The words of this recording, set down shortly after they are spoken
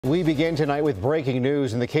We begin tonight with breaking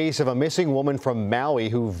news in the case of a missing woman from Maui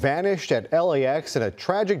who vanished at LAX, and a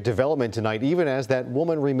tragic development tonight even as that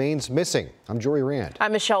woman remains missing. I'm Jory Rand.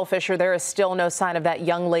 I'm Michelle Fisher. There is still no sign of that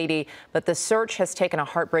young lady, but the search has taken a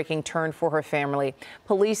heartbreaking turn for her family.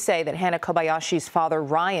 Police say that Hana Kobayashi's father,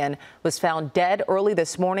 Ryan, was found dead early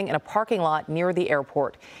this morning in a parking lot near the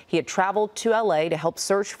airport. He had traveled to LA to help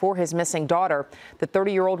search for his missing daughter. The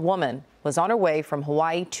 30-year-old woman was on her way from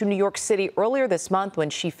Hawaii to New York City earlier this month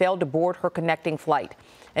when she failed to board her connecting flight.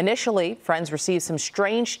 Initially, friends received some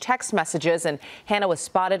strange text messages, and Hana was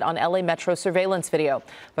spotted on LA Metro surveillance video.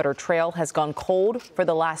 But her trail has gone cold for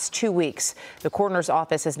the last 2 weeks. The coroner's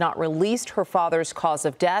office has not released her father's cause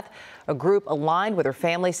of death. A group aligned with her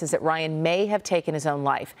family says that Ryan may have taken his own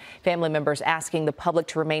life. Family members asking the public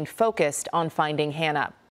to remain focused on finding Hana.